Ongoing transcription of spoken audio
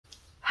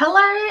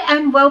Hello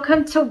and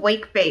welcome to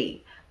Week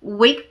B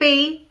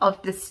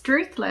of the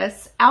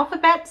STRUTHLESS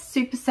Alphabet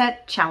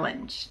Superset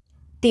Challenge.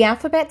 The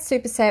Alphabet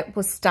Superset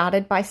was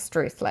started by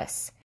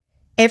STRUTHLESS.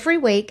 Every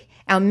week,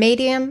 our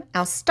medium,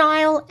 our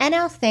style and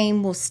our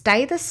theme will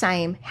stay the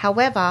same,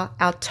 however,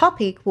 our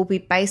topic will be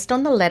based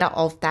on the letter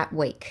of that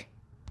week.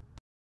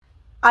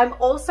 I'm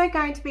also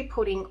going to be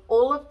putting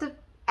all of the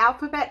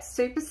Alphabet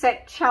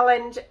Superset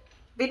Challenge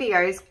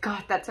videos,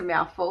 God, that's a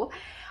mouthful.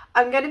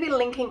 I'm going to be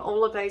linking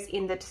all of those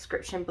in the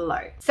description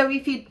below. So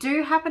if you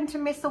do happen to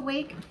miss a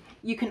week,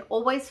 you can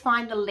always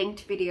find the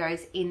linked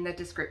videos in the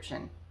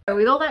description. So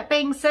with all that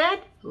being said,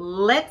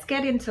 let's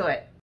get into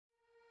it.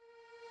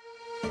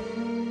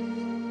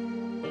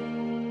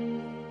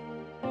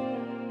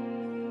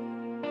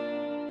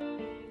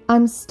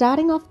 I'm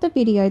starting off the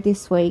video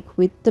this week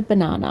with the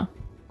banana.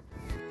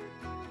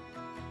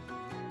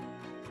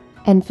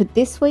 And for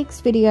this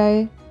week's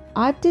video,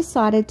 I've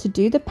decided to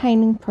do the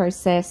painting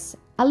process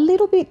a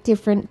little bit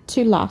different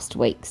to last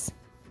week's.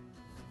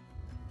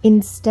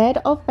 Instead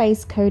of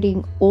base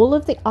coating all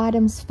of the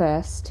items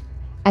first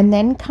and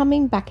then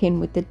coming back in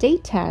with the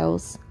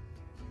details,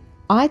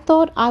 I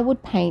thought I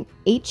would paint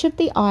each of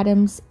the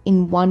items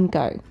in one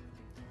go,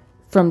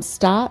 from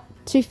start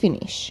to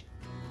finish.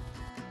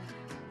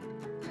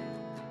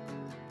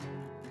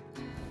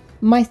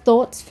 My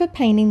thoughts for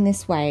painting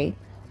this way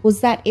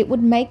was that it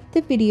would make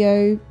the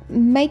video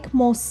make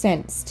more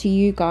sense to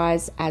you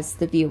guys as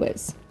the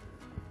viewers.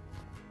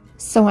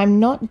 So I'm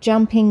not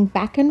jumping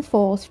back and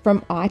forth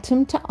from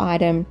item to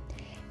item.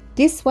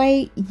 This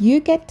way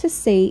you get to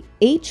see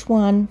each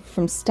one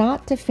from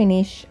start to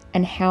finish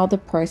and how the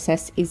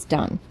process is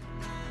done.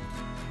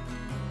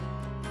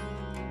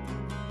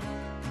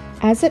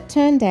 As it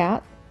turned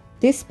out,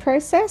 this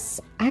process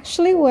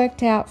actually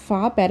worked out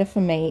far better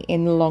for me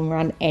in the long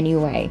run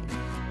anyway.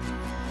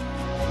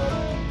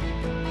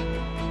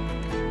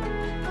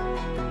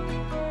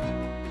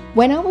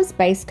 When I was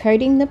base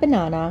coating the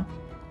banana,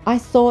 I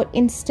thought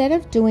instead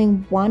of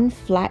doing one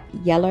flat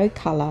yellow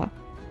colour,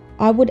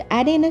 I would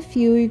add in a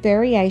few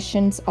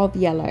variations of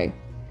yellow.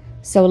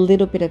 So a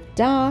little bit of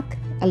dark,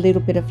 a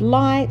little bit of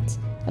light,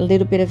 a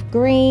little bit of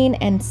green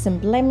and some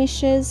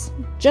blemishes,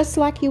 just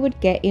like you would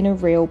get in a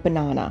real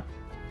banana.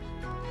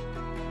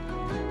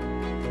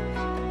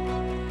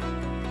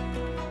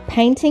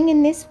 Painting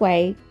in this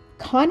way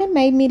kind of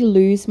made me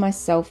lose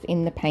myself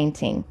in the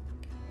painting.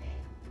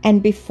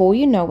 And before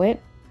you know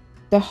it,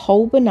 the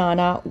whole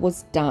banana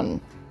was done.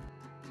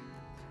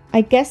 I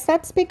guess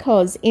that's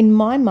because in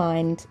my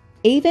mind,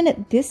 even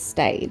at this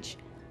stage,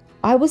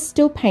 I was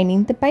still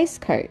painting the base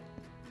coat.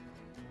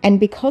 And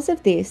because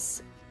of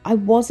this, I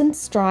wasn't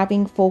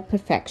striving for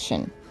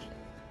perfection.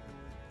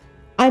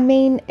 I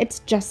mean, it's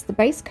just the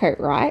base coat,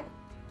 right?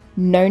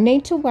 No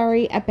need to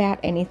worry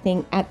about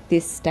anything at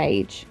this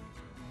stage.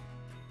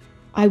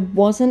 I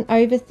wasn't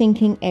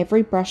overthinking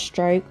every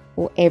brushstroke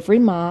or every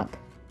mark.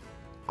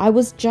 I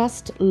was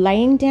just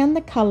laying down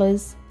the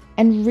colours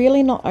and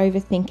really not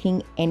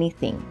overthinking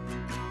anything.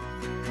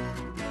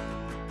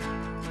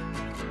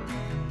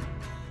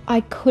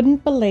 I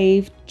couldn't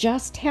believe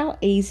just how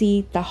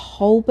easy the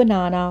whole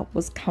banana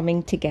was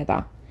coming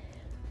together.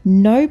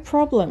 No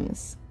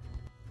problems,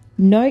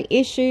 no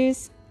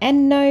issues,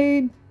 and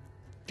no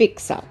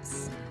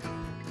fix-ups.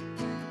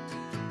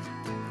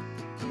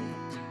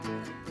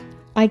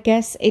 I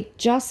guess it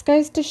just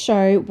goes to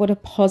show what a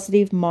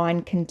positive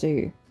mind can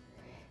do,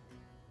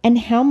 and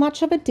how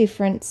much of a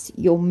difference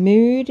your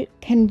mood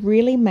can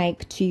really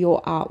make to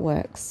your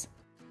artworks.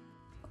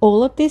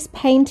 All of this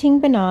painting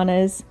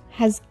bananas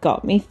has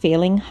got me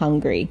feeling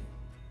hungry.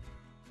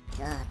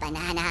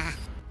 Banana.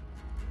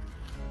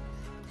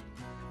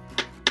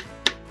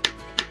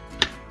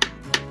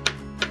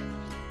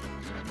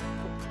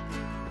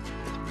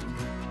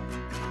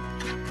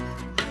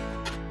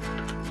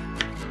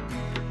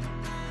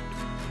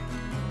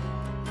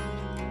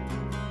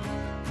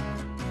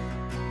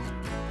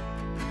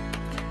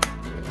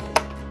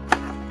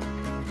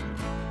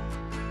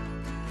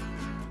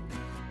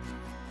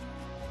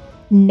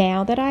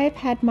 Now that I have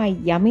had my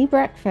yummy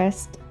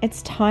breakfast,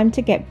 it's time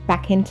to get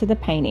back into the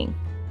painting.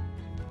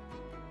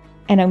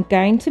 And I'm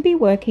going to be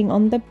working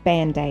on the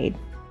Bandaid.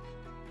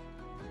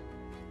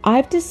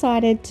 I've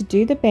decided to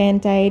do the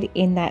Bandaid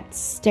in that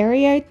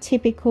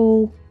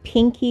stereotypical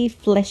pinky,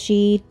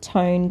 fleshy,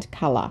 toned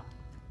colour.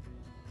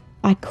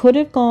 I could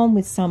have gone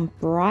with some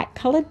bright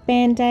coloured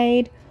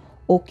Bandaid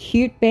or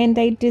cute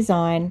Bandaid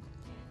design,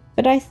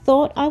 but I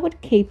thought I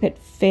would keep it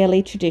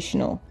fairly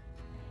traditional.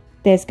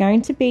 There's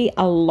going to be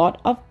a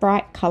lot of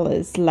bright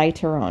colours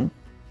later on.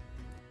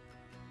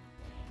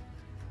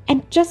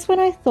 And just when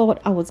I thought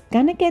I was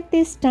going to get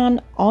this done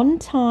on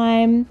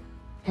time...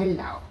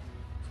 Hello.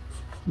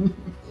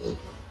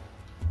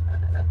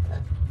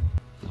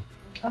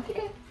 Off you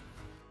go.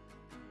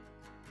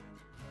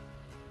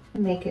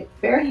 Make it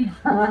very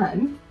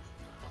hard.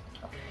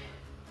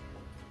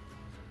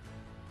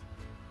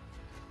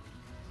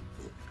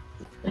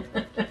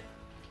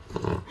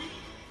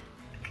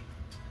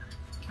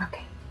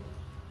 Okay.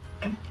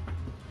 Come on.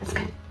 Let's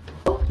go.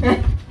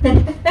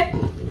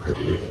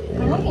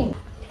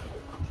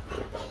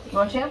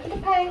 Watch out for the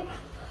paint.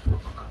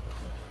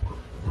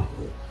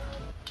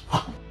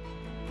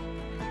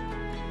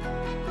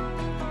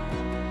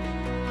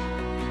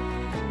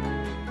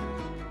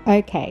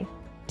 Okay,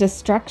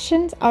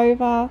 distractions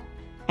over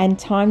and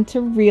time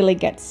to really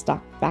get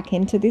stuck back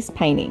into this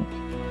painting.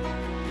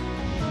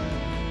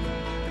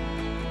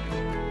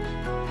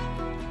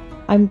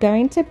 I'm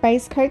going to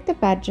base coat the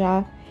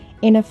badger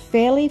in a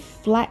fairly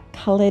flat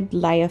coloured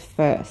layer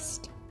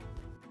first.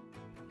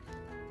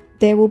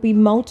 There will be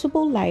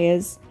multiple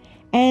layers,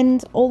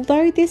 and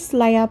although this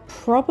layer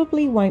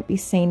probably won't be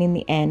seen in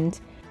the end,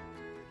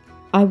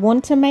 I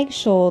want to make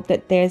sure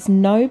that there's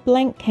no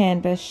blank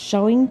canvas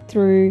showing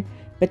through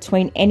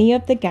between any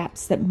of the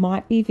gaps that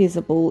might be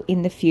visible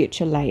in the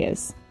future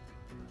layers.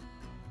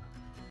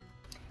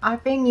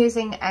 I've been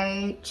using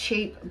a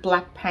cheap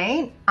black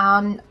paint.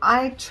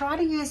 I try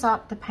to use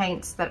up the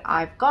paints that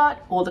I've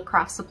got or the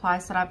craft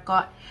supplies that I've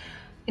got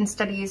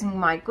instead of using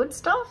my good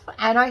stuff,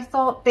 and I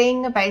thought,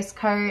 being a base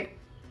coat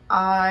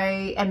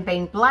and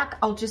being black,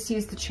 I'll just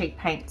use the cheap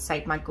paint,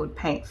 save my good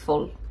paint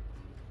for,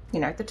 you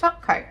know, the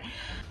top coat.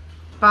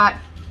 But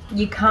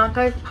you can't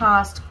go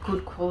past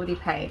good quality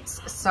paints.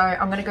 So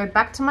I'm going to go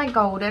back to my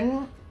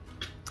golden.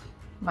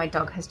 My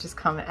dog has just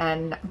come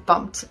and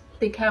bumped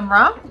the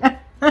camera.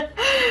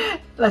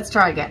 Let's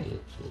try again.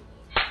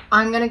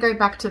 I'm going to go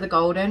back to the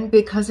golden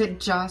because it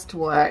just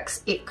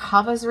works. It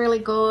covers really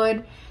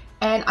good,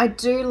 and I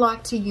do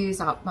like to use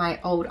up my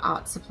old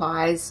art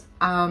supplies.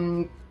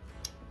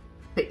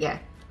 But yeah,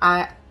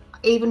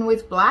 even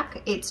with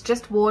black, it's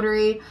just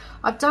watery.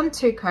 I've done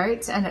 2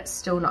 coats and it's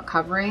still not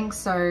covering.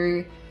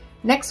 So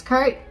next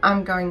coat,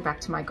 I'm going back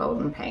to my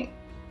golden paint.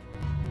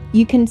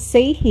 You can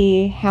see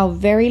here how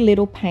very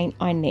little paint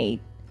I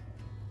need.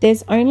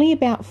 There's only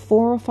about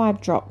 4 or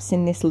 5 drops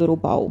in this little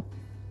bowl.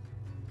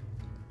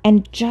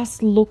 And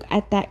just look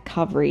at that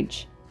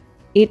coverage.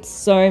 It's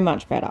so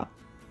much better.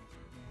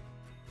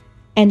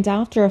 And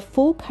after a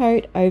full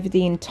coat over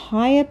the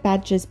entire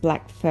badger's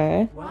black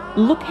fur,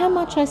 look how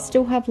much I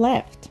still have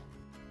left.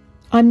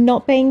 I'm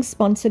not being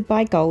sponsored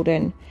by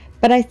Golden,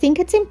 but I think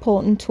it's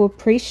important to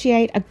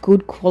appreciate a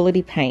good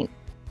quality paint.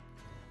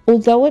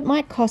 Although it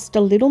might cost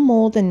a little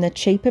more than the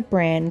cheaper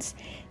brands,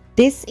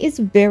 this is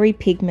very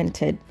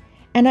pigmented,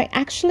 and I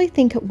actually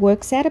think it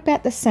works out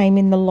about the same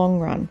in the long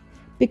run,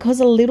 because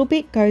a little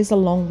bit goes a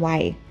long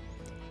way.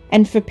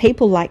 And for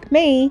people like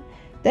me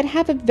that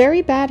have a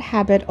very bad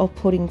habit of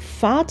putting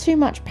far too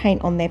much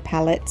paint on their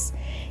palettes,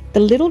 the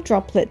little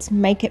droplets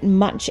make it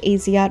much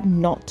easier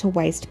not to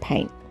waste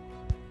paint.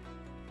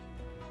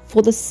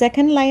 For the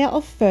second layer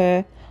of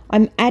fur,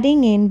 I'm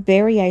adding in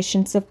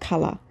variations of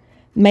colour,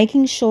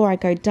 making sure I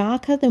go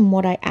darker than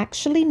what I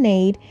actually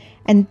need,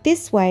 and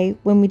this way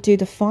when we do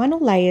the final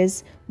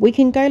layers we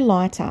can go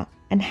lighter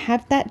and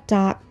have that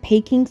dark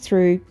peeking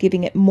through,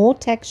 giving it more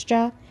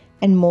texture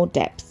and more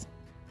depth.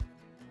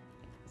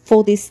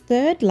 For this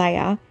third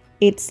layer,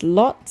 it's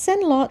lots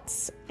and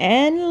lots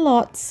and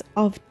lots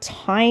of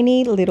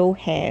tiny little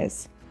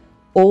hairs,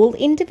 all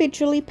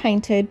individually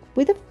painted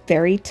with a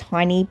very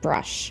tiny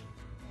brush.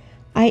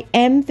 I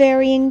am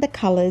varying the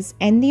colours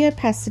and the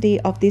opacity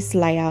of this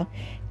layer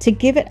to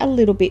give it a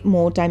little bit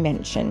more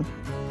dimension.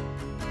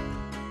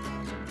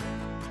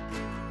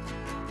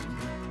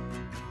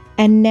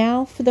 And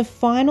now for the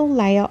final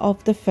layer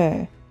of the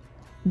fur.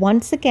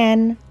 Once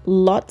again,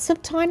 lots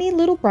of tiny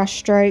little brush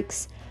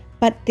strokes,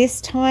 but this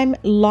time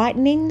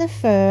lightening the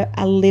fur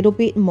a little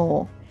bit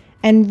more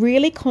and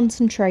really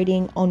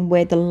concentrating on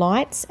where the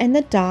lights and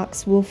the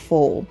darks will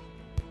fall.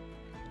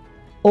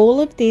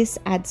 All of this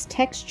adds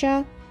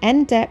texture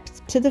and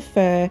depth to the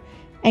fur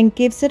and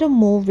gives it a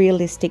more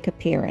realistic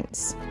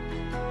appearance.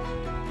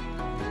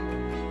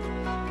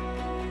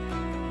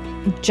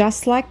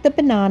 Just like the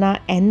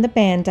banana and the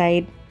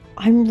Bandaid,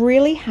 I'm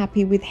really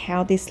happy with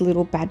how this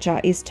little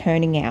badger is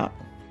turning out.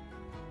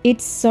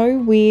 It's so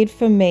weird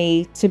for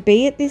me to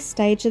be at this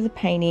stage of the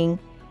painting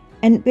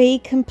and be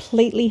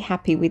completely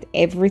happy with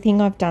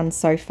everything I've done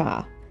so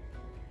far.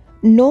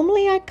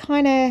 Normally I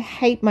kind of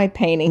hate my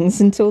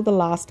paintings until the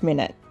last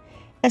minute,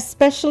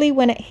 especially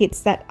when it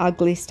hits that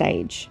ugly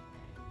stage.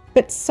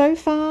 But so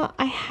far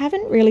I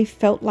haven't really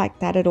felt like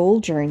that at all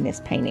during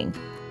this painting.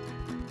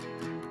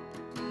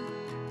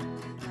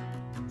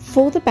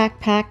 For the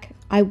backpack,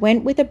 I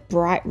went with a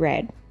bright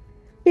red,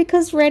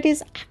 because red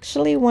is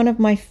actually one of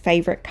my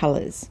favourite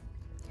colours.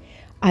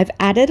 I've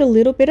added a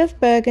little bit of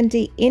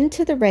burgundy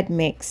into the red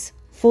mix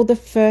for the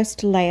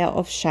first layer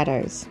of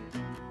shadows.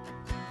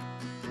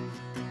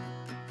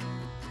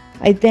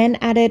 I then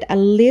added a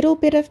little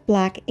bit of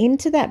black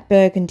into that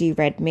burgundy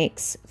red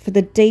mix for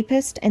the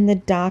deepest and the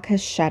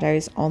darkest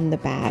shadows on the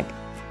bag.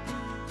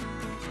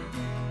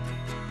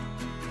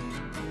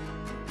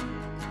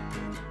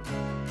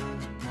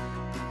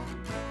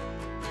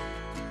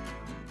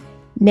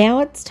 Now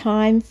it's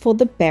time for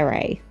the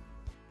beret.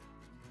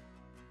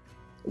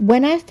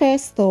 When I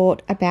first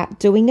thought about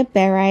doing a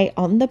beret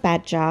on the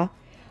badger,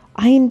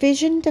 I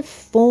envisioned a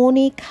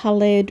fawny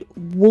coloured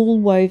wool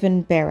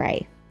woven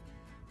beret.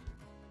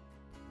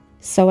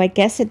 So I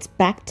guess it's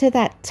back to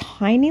that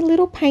tiny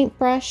little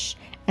paintbrush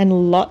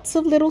and lots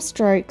of little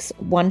strokes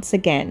once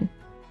again.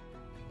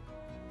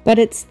 But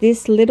it's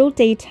this little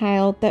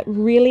detail that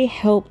really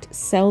helped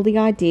sell the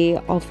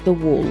idea of the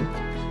wool.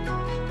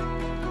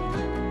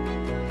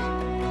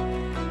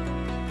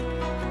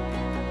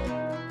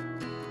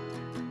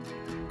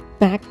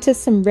 Back to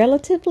some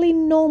relatively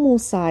normal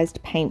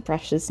sized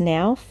paintbrushes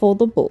now for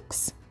the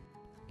books.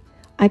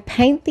 I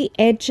paint the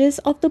edges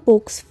of the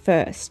books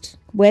first,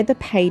 where the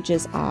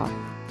pages are.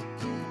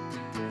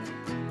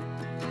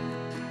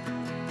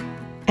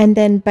 And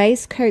then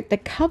base coat the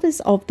covers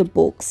of the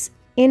books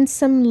in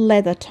some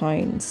leather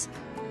tones.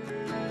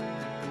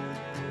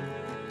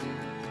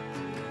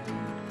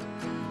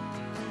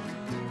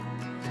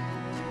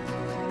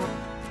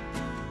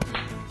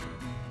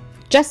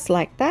 Just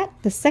like that,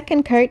 the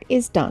second coat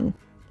is done.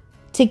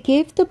 To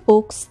give the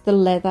books the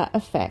leather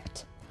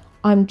effect,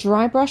 I'm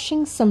dry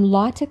brushing some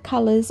lighter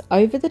colours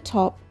over the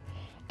top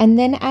and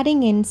then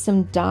adding in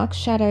some dark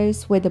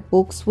shadows where the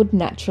books would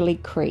naturally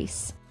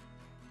crease.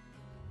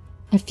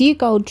 A few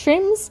gold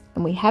trims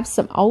and we have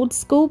some old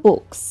school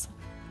books.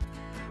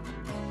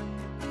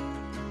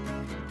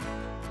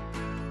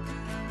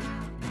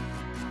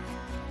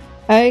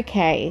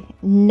 Okay,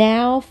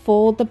 now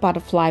for the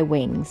butterfly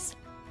wings.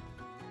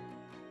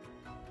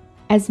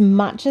 As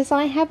much as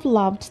I have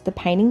loved the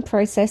painting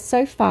process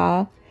so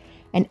far,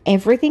 and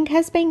everything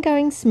has been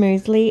going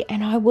smoothly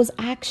and I was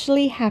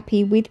actually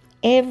happy with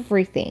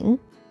everything,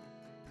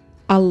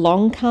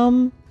 along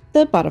come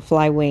the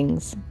butterfly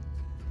wings.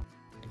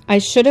 I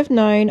should have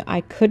known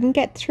I couldn't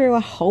get through a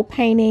whole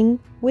painting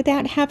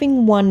without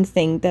having one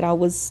thing that I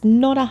was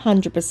not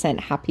 100%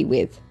 happy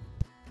with.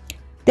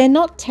 They're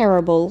not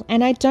terrible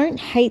and I don't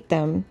hate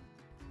them.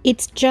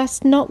 It's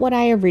just not what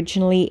I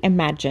originally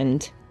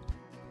imagined.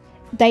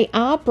 They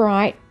are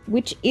bright,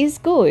 which is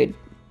good,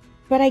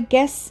 but I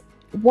guess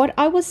what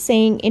I was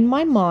seeing in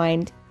my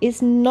mind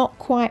is not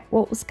quite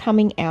what was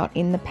coming out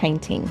in the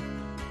painting.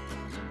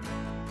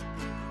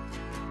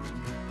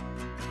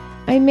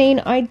 I mean,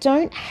 I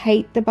don't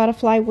hate the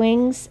butterfly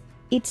wings,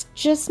 it's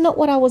just not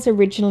what I was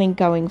originally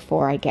going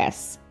for, I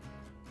guess.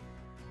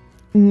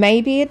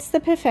 Maybe it's the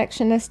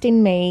perfectionist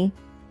in me,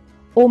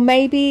 or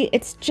maybe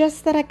it's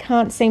just that I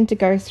can't seem to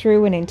go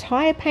through an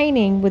entire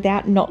painting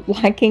without not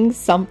liking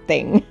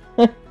something.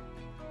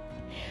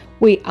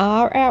 We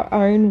are our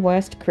own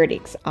worst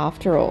critics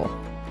after all.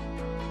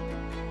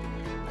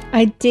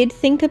 I did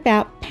think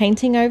about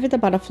painting over the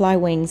butterfly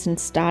wings and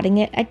starting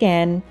it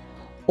again,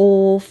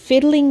 or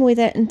fiddling with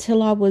it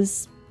until I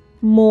was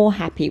more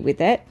happy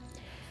with it,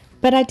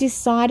 but I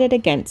decided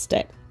against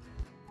it.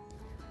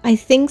 I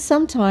think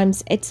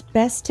sometimes it's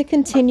best to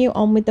continue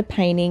on with the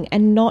painting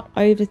and not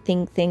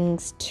overthink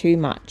things too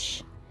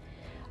much.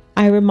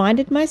 I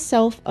reminded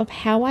myself of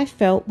how I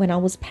felt when I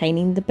was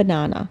painting the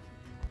banana.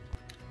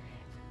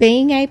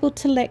 Being able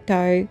to let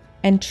go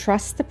and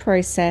trust the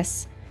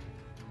process,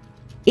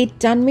 it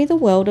done me the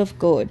world of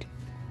good.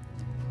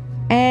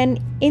 And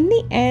in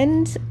the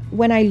end,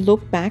 when I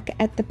look back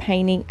at the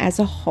painting as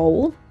a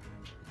whole,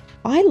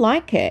 I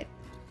like it.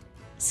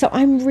 So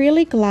I'm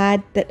really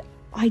glad that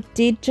I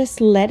did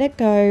just let it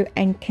go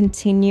and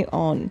continue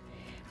on.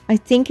 I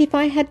think if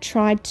I had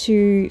tried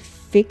to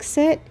fix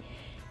it,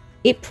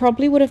 it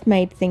probably would have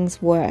made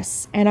things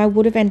worse and I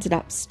would have ended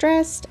up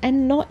stressed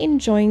and not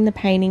enjoying the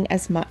painting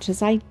as much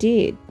as I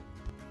did.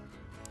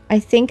 I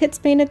think it's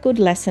been a good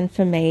lesson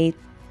for me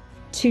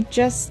to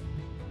just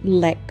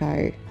let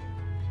go,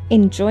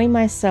 enjoy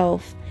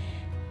myself,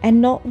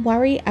 and not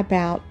worry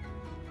about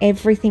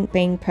everything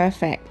being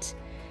perfect,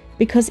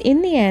 because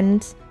in the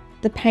end,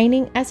 the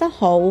painting as a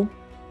whole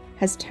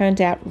has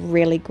turned out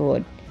really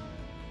good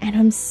and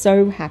I'm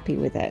so happy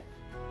with it.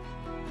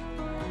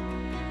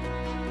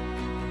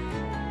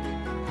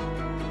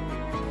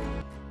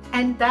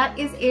 And that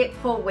is it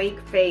for week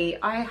B.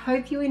 I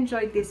hope you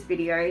enjoyed this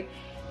video.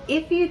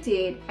 If you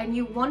did and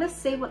you want to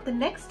see what the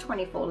next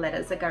 24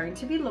 letters are going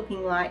to be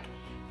looking like,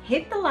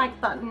 hit the like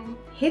button,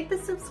 hit the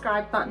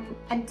subscribe button,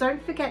 and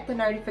don't forget the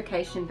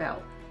notification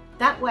bell.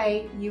 That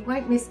way you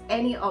won't miss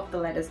any of the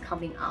letters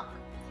coming up.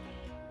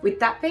 With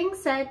that being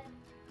said,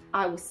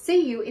 I will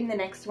see you in the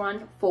next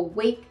one for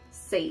week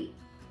C.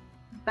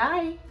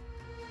 Bye.